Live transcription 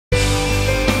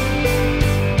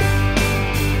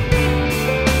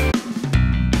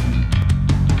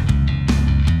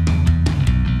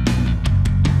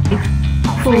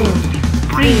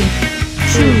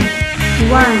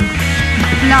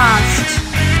podcast.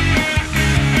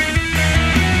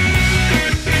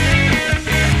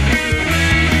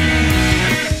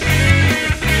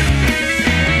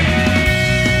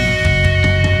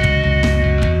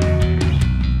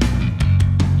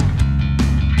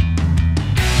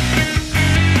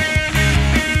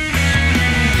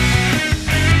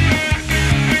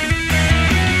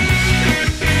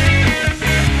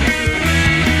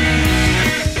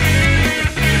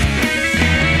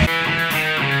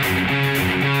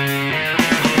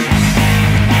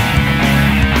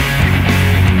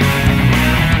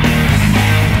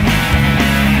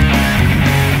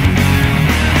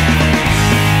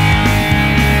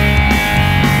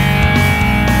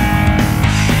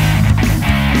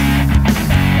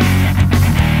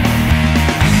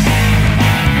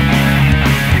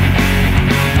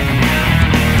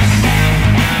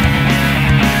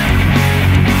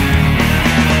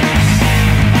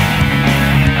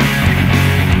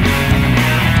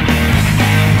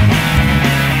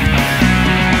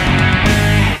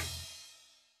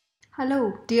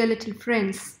 Hello, dear little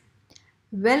friends.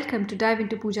 Welcome to Dive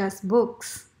into Pooja's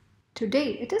books.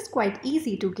 Today, it is quite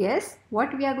easy to guess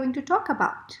what we are going to talk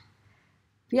about.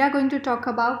 We are going to talk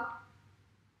about,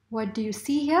 what do you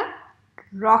see here?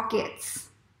 Rockets.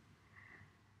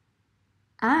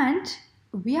 And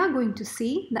we are going to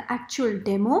see the actual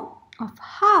demo of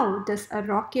how does a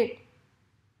rocket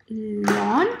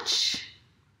launch?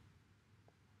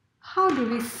 How do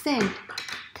we send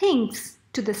things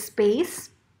to the space?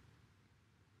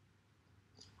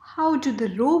 How do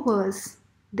the rovers,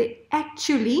 they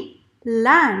actually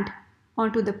land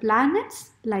onto the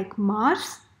planets like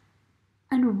Mars?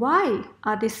 And why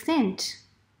are they sent?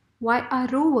 Why are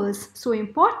rovers so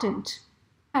important?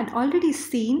 I had already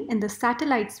seen in the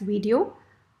satellites video,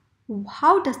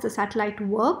 how does the satellite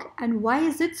work and why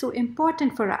is it so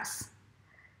important for us?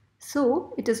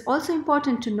 So it is also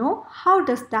important to know how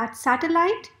does that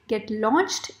satellite get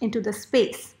launched into the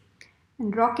space?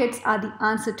 And rockets are the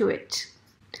answer to it.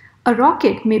 A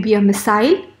rocket may be a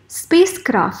missile,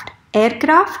 spacecraft,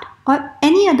 aircraft, or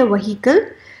any other vehicle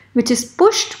which is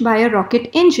pushed by a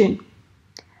rocket engine.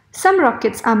 Some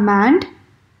rockets are manned,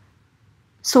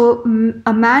 so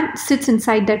a man sits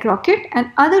inside that rocket,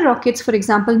 and other rockets, for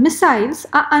example missiles,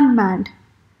 are unmanned.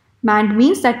 Manned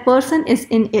means that person is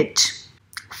in it.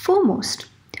 Foremost,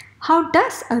 how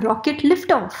does a rocket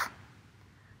lift off?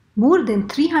 More than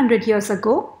 300 years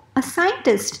ago, a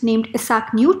scientist named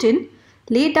Isaac Newton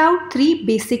laid out 3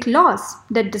 basic laws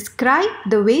that describe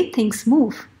the way things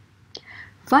move.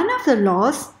 One of the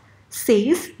laws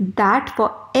says that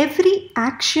for every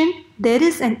action there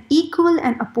is an equal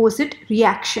and opposite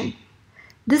reaction.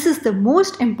 This is the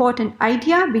most important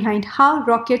idea behind how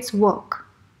rockets work.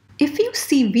 If you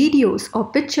see videos or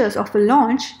pictures of a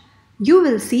launch, you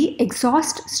will see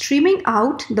exhaust streaming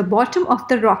out the bottom of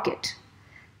the rocket.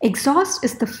 Exhaust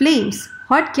is the flames,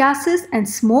 hot gases and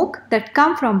smoke that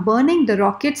come from burning the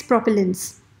rocket's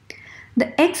propellants.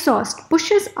 The exhaust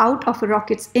pushes out of a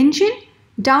rocket's engine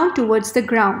down towards the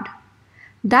ground.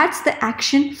 That's the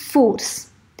action force.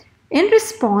 In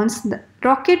response, the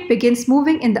rocket begins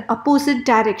moving in the opposite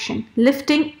direction,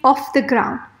 lifting off the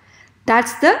ground.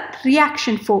 That's the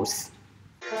reaction force.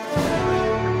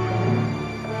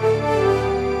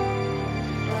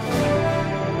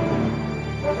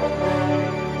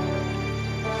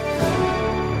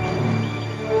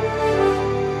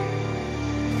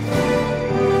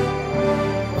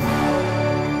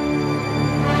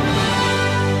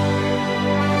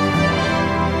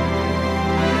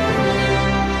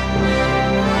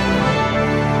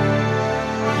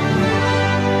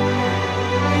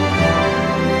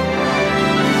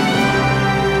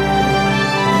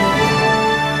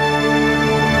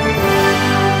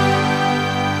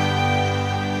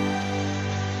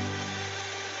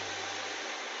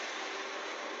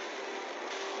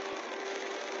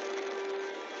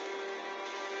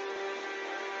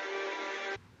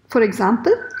 For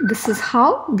example, this is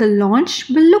how the launch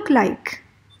will look like.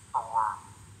 4,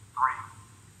 3,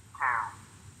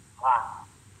 2, 1.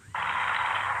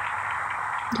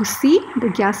 You see the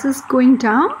gases going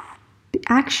down, the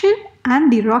action,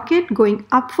 and the rocket going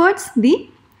upwards, the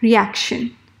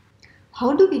reaction.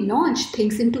 How do we launch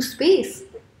things into space?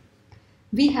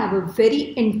 We have a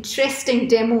very interesting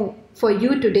demo for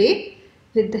you today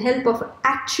with the help of an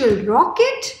actual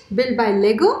rocket built by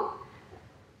Lego.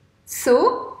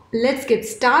 So let's get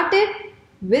started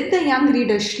with the young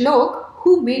reader Shlok,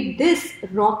 who made this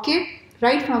rocket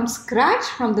right from scratch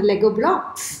from the Lego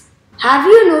blocks. Have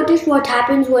you noticed what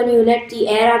happens when you let the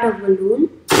air out of a balloon?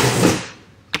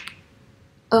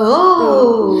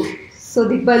 Oh, so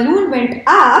the balloon went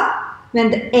up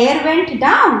when the air went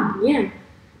down. Yeah.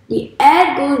 The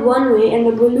air goes one way and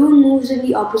the balloon moves in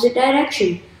the opposite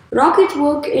direction. Rockets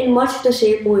work in much the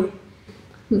same way.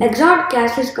 Exhaust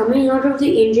gases coming out of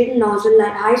the engine nozzle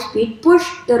at high speed push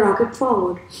the rocket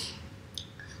forward.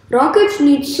 Rockets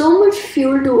need so much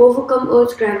fuel to overcome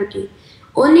Earth's gravity.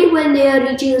 Only when they are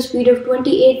reaching a speed of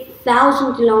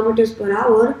 28,000 kilometers per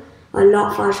hour, a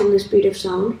lot faster than the speed of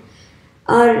sound,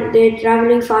 are they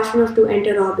traveling fast enough to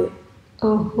enter orbit.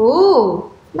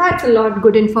 Oh, that's a lot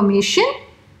good information.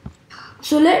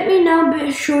 So let me now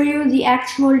show you the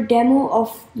actual demo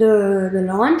of the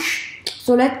launch.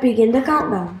 So let's begin the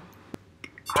countdown.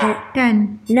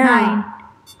 10, 9,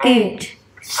 8,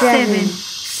 7,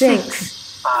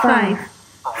 6, 5,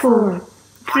 4,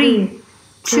 3,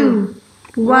 2,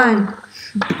 1,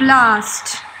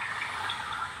 blast.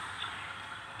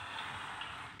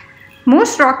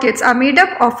 Most rockets are made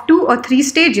up of 2 or 3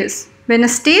 stages. When a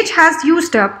stage has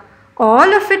used up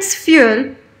all of its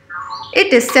fuel,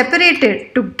 it is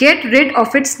separated to get rid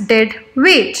of its dead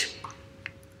weight.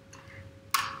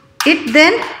 It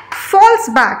then falls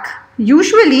back,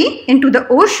 usually into the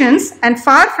oceans and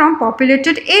far from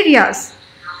populated areas,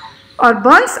 or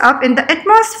burns up in the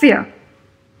atmosphere.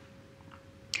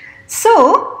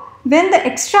 So, when the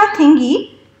extra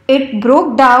thingy, it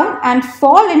broke down and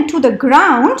fall into the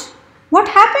ground, what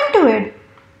happened to it?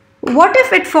 What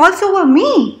if it falls over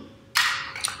me?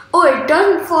 Oh, it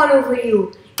doesn't fall over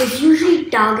you. It's usually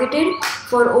targeted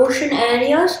for ocean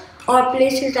areas or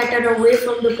places that are away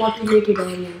from the populated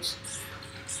areas.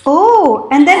 Oh,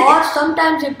 and then... Or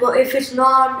sometimes if it's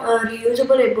not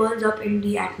reusable, it burns up in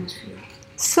the atmosphere.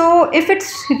 So, if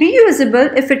it's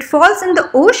reusable, if it falls in the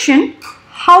ocean,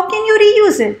 how can you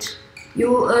reuse it?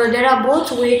 There are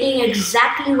boats waiting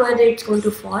exactly where it's going to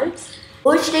fall.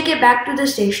 Boats take it back to the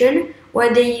station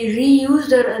where they reuse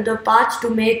the parts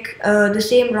to make the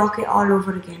same rocket all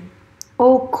over again.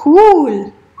 Oh,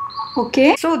 cool.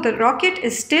 Okay, so the rocket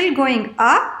is still going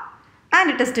up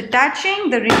and it is detaching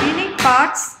the remaining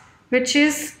parts which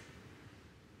is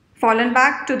fallen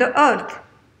back to the earth.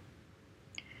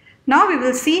 Now we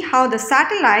will see how the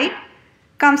satellite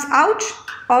comes out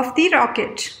of the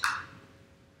rocket.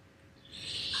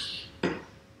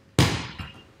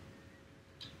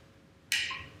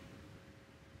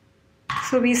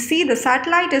 So we see the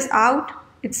satellite is out,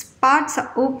 its parts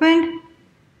are opened,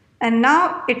 and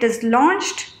now it is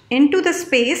launched into the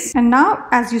space. And now,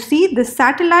 as you see, the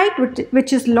satellite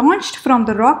which is launched from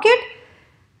the rocket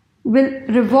will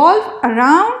revolve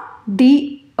around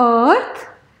the earth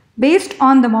based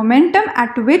on the momentum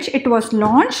at which it was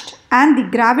launched and the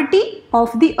gravity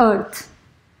of the earth.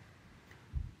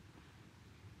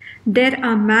 There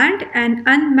are manned and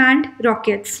unmanned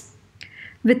rockets.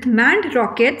 With manned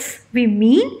rockets, we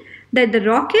mean that the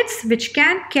rockets which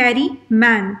can carry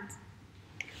man.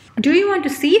 Do you want to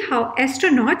see how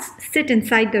astronauts sit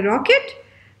inside the rocket?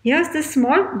 Here's the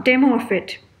small demo of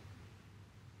it.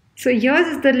 So here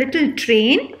is the little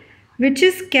train which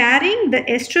is carrying the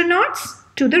astronauts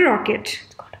to the rocket.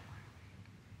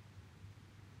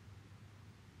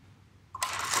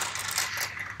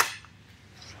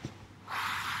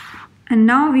 And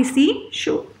now we see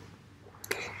show.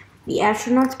 The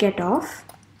astronauts get off,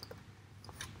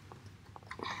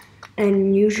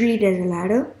 and usually there's a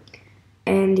ladder,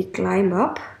 and they climb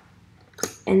up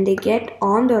and they get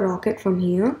on the rocket from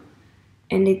here,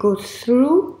 and they go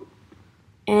through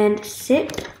and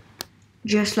sit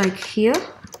just like here,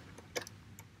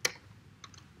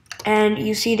 and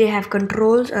you see they have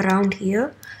controls around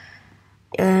here,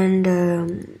 and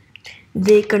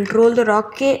they control the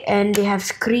rocket, and they have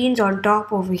screens on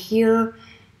top over here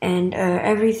and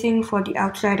everything for the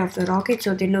outside of the rocket,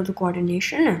 so they know the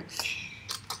coordination.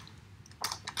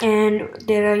 And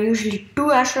there are usually 2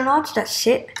 astronauts that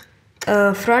sit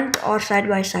front or side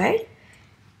by side,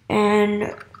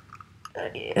 and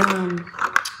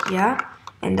yeah,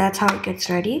 and that's how it gets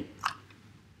ready.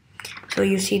 So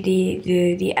you see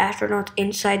the astronauts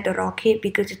inside the rocket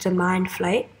because it's a manned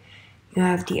flight. You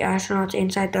have the astronauts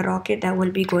inside the rocket that will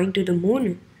be going to the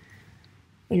moon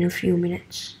in a few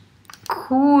minutes.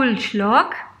 Cool,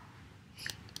 Shlok.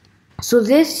 So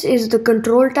this is the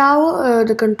control tower,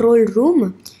 the control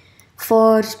room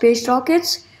for space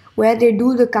rockets, where they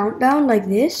do the countdown like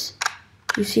this.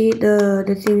 You see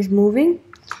the things moving,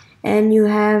 and you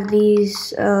have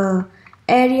these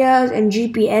areas and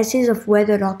GPSs of where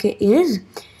the rocket is,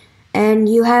 and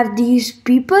you have these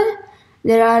people.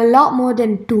 There are a lot more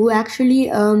than 2 actually.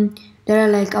 There are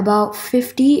like about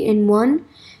 50 in one,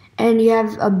 and you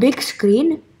have a big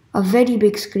screen, a very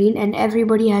big screen, and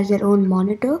everybody has their own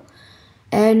monitor,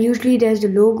 and usually there's the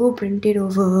logo printed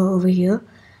over here.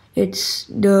 It's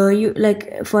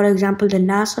like for example the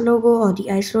NASA logo or the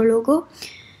ISRO logo,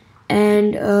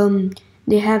 and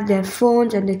they have their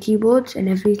phones and the keyboards and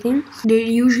everything. They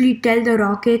usually tell the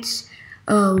rockets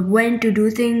when to do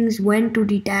things, when to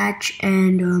detach,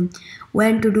 and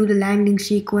when to do the landing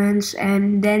sequence.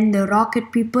 And then the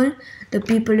rocket people, the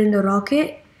people in the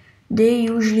rocket, they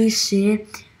usually say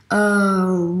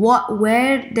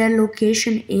where their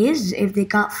location is if they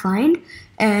can't find,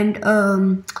 and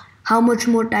how much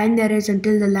more time there is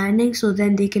until the landing, so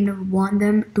then they can warn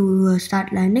them to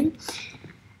start landing.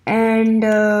 And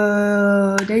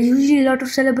there's usually a lot of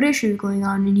celebrations going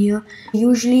on in here.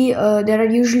 Usually there are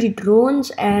usually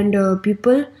drones and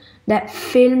people that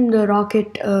film the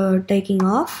rocket taking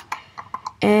off,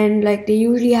 and like they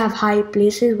usually have high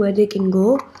places where they can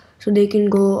go, so they can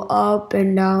go up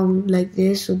and down like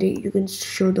this, so you can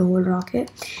show the whole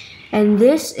rocket. And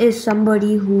this is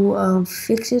somebody who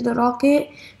fixes the rocket.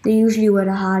 They usually wear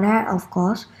a hard hat, of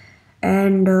course,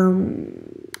 and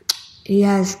he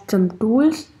has some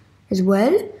tools as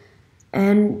well,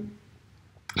 and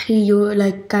he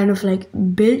kind of like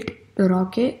built the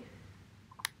rocket.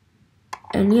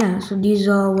 And yeah, so these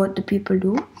are what the people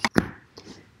do.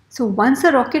 So once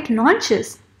a rocket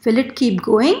launches, will it keep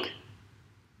going?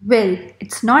 Well,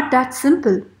 it's not that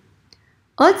simple.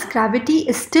 Earth's gravity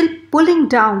is still pulling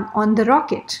down on the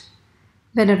rocket.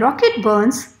 When a rocket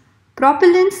burns,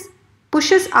 propellant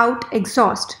pushes out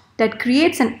exhaust that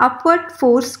creates an upward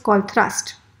force called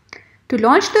thrust. To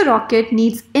launch the rocket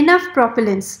needs enough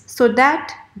propellant so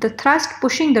that the thrust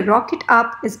pushing the rocket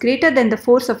up is greater than the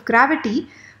force of gravity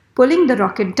pulling the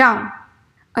rocket down.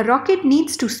 A rocket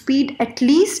needs to speed at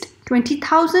least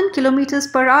 20,000 kilometers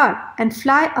per hour and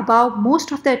fly above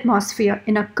most of the atmosphere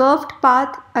in a curved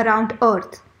path around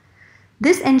Earth.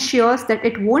 This ensures that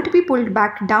it won't be pulled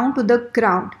back down to the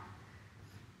ground.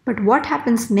 But what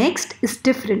happens next is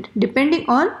different depending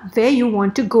on where you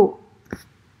want to go.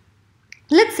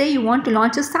 Let's say you want to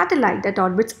launch a satellite that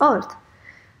orbits Earth.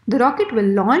 The rocket will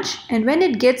launch, and when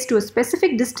it gets to a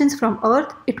specific distance from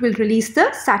Earth, it will release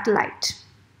the satellite.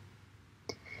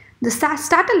 The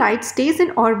satellite stays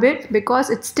in orbit because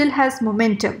it still has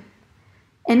momentum.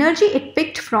 Energy it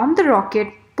picked from the rocket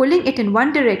pulling it in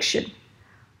one direction.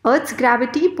 Earth's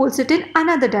gravity pulls it in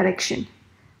another direction.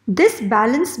 This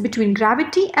balance between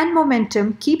gravity and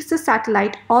momentum keeps the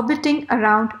satellite orbiting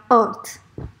around Earth.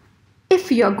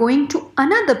 If you are going to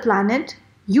another planet,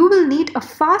 you will need a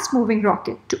fast-moving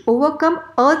rocket to overcome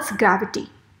Earth's gravity.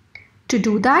 To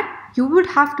do that, you would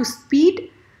have to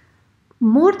speed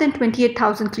more than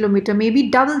 28,000 kilometers, maybe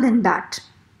double than that.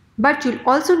 But you'll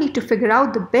also need to figure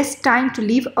out the best time to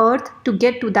leave Earth to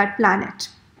get to that planet.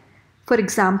 For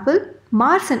example,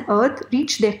 Mars and Earth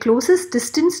reach their closest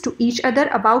distance to each other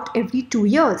about every 2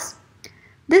 years.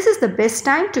 This is the best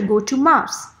time to go to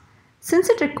Mars, since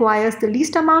it requires the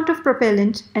least amount of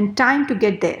propellant and time to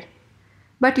get there.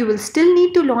 But you will still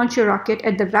need to launch your rocket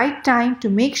at the right time to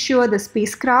make sure the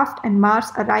spacecraft and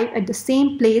Mars arrive at the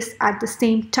same place at the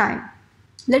same time.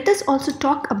 Let us also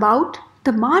talk about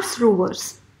the Mars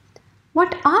rovers.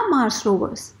 What are Mars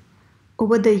rovers?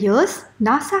 Over the years,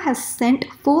 NASA has sent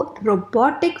 4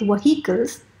 robotic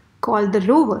vehicles called the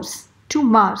Rovers to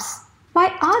Mars.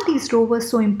 Why are these rovers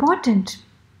so important?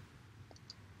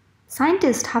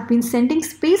 Scientists have been sending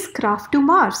spacecraft to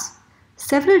Mars.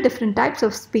 Several different types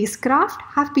of spacecraft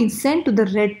have been sent to the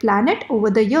red planet over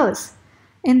the years,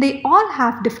 and they all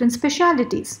have different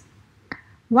specialities.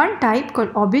 One type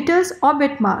called orbiters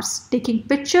orbit Mars, taking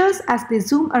pictures as they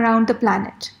zoom around the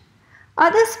planet.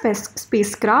 Other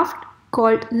spacecraft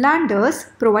called landers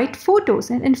provide photos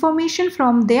and information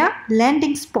from their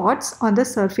landing spots on the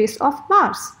surface of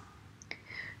Mars.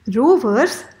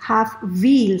 Rovers have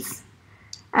wheels,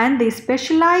 and they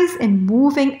specialize in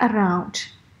moving around.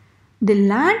 They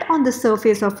land on the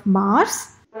surface of Mars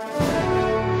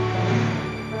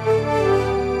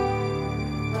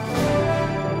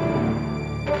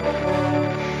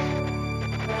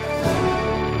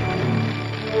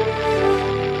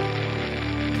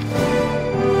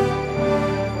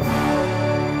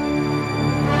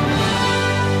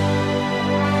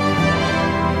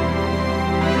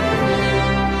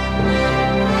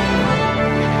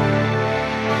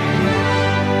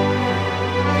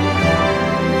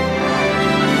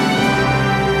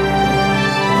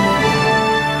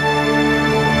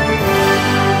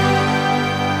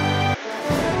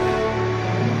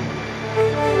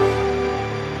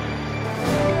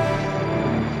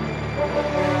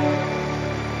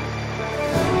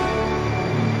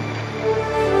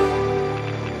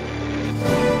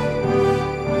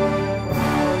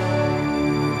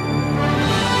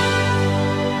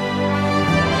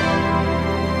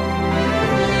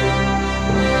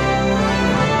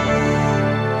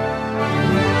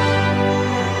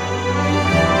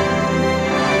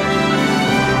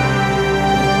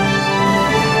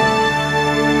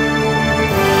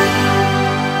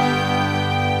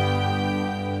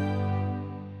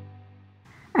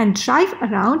and drive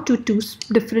around to two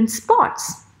different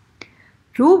spots.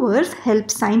 Rovers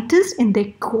help scientists in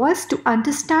their quest to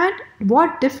understand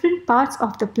what different parts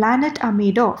of the planet are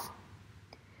made of.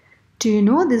 Do you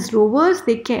know these rovers,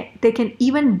 they can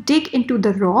even dig into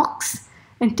the rocks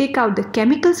and take out the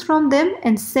chemicals from them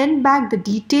and send back the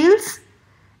details?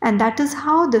 And that is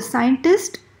how the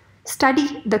scientists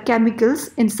study the chemicals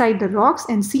inside the rocks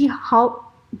and see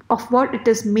what it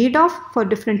is made of for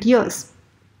different years.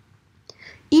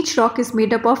 Each rock is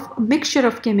made up of a mixture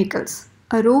of chemicals.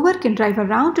 A rover can drive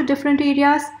around to different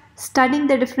areas, studying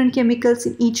the different chemicals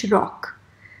in each rock.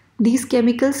 These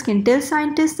chemicals can tell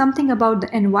scientists something about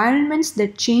the environments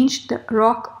that changed the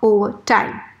rock over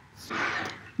time.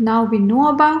 Now we know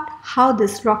about how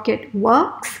this rocket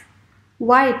works,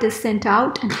 why it is sent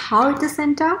out and how it is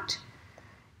sent out.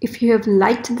 If you have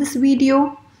liked this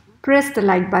video, press the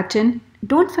like button.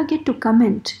 Don't forget to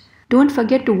comment. Don't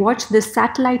forget to watch this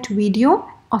satellite video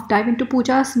of Dive into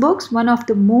Pooja's books, one of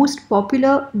the most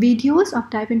popular videos of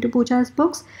Dive into Pooja's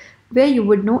books, where you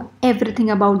would know everything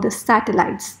about the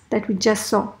satellites that we just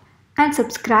saw. And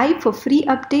subscribe for free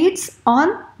updates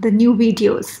on the new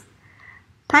videos.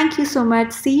 Thank you so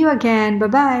much. See you again.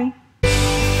 Bye-bye.